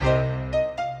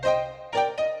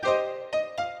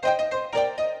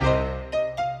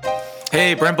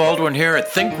Hey, Brent Baldwin here at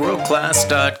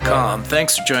ThinkWorldClass.com.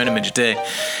 Thanks for joining me today.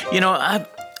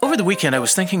 Over the weekend I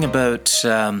was thinking about,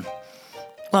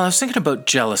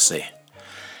 jealousy.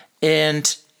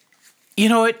 And,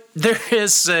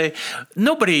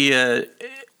 nobody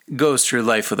goes through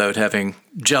life without having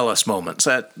jealous moments.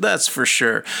 That's for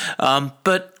sure.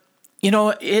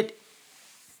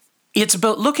 It's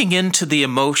about looking into the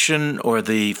emotion or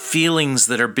the feelings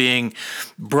that are being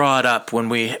brought up when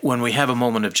we have a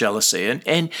moment of jealousy.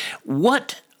 And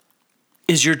what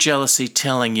is your jealousy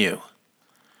telling you?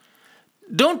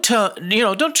 Don't tell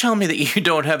me that you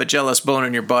don't have a jealous bone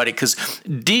in your body, because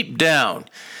deep down,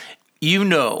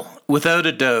 without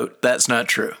a doubt, that's not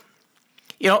true.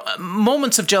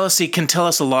 Moments of jealousy can tell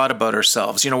us a lot about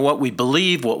ourselves, what we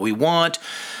believe, what we want,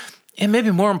 and maybe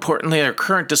more importantly, our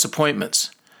current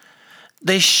disappointments.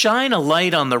 They shine a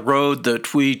light on the road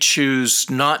that we choose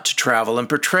not to travel and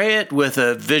portray it with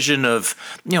a vision of,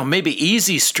 maybe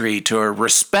easy street or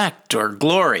respect or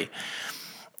glory.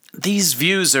 These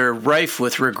views are rife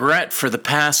with regret for the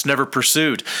past never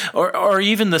pursued, or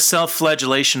even the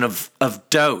self-flagellation of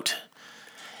doubt.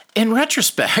 In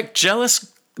retrospect,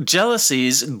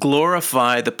 jealousies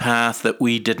glorify the path that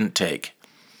we didn't take.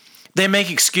 They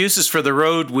make excuses for the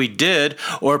road we did,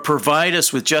 or provide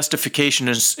us with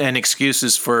justification and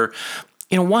excuses for,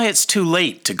 why it's too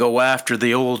late to go after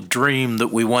the old dream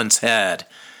that we once had.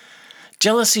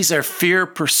 Jealousies are fear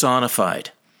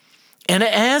personified. And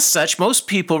as such, most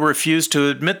people refuse to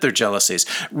admit their jealousies,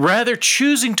 rather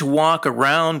choosing to walk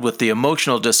around with the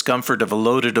emotional discomfort of a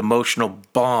loaded emotional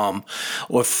bomb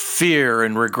or fear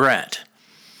and regret.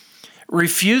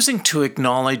 Refusing to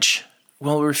acknowledge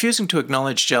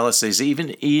jealousies, even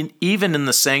in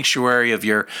the sanctuary of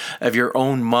your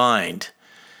own mind,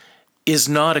 is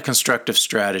not a constructive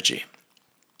strategy.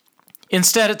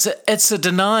 Instead, it's a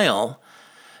denial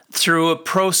through a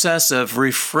process of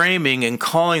reframing and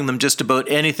calling them just about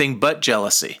anything but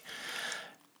jealousy.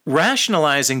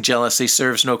 Rationalizing jealousy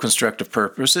serves no constructive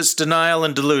purpose. It's denial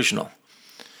and delusional.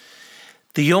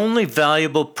 The only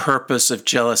valuable purpose of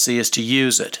jealousy is to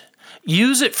use it.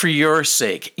 Use it for your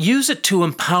sake. Use it to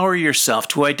empower yourself,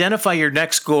 to identify your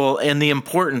next goal and the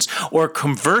importance, or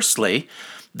conversely,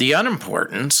 the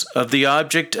unimportance of the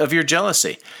object of your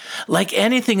jealousy. Like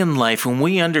anything in life, when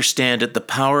we understand it, the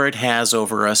power it has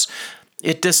over us,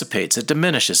 it dissipates, it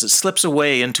diminishes, it slips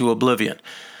away into oblivion,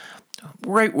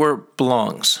 right where it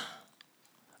belongs.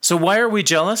 So why are we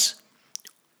jealous?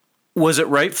 Was it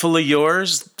rightfully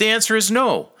yours? The answer is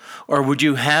no. Or would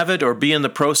you have it or be in the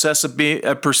process of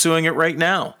pursuing it right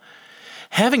now?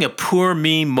 Having a poor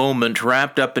me moment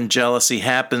wrapped up in jealousy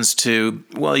happens to,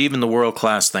 even the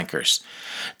world-class thinkers.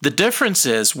 The difference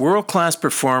is world-class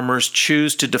performers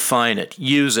choose to define it,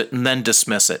 use it, and then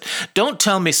dismiss it. Don't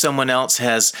tell me someone else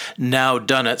has now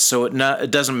done it, so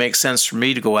it doesn't make sense for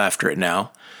me to go after it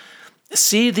now.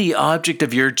 See the object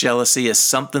of your jealousy as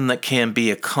something that can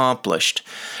be accomplished.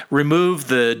 Remove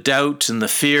the doubt and the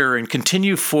fear and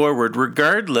continue forward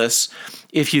regardless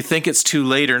if you think it's too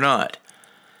late or not,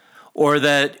 or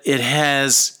that it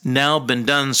has now been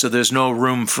done so there's no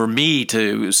room for me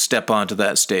to step onto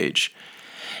that stage.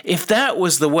 If that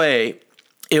was the way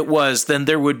it was, then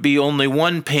there would be only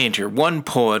one painter, one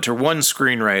poet, or one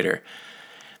screenwriter.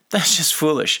 That's just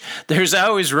foolish. There's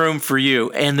always room for you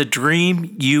and the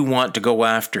dream you want to go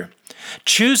after.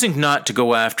 Choosing not to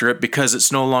go after it because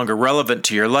it's no longer relevant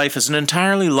to your life is an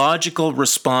entirely logical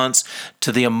response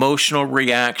to the emotional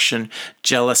reaction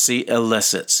jealousy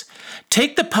elicits.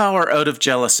 Take the power out of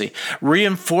jealousy.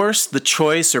 Reinforce the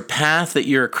choice or path that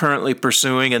you're currently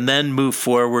pursuing, and then move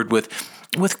forward with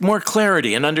more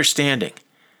clarity and understanding.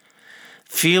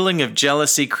 Feeling of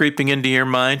jealousy creeping into your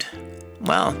mind?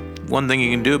 Well, one thing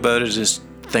you can do about it is just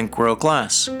think world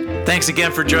class. Thanks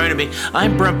again for joining me.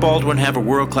 I'm Brent Baldwin. Have a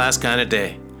world class kind of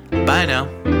day. Bye now.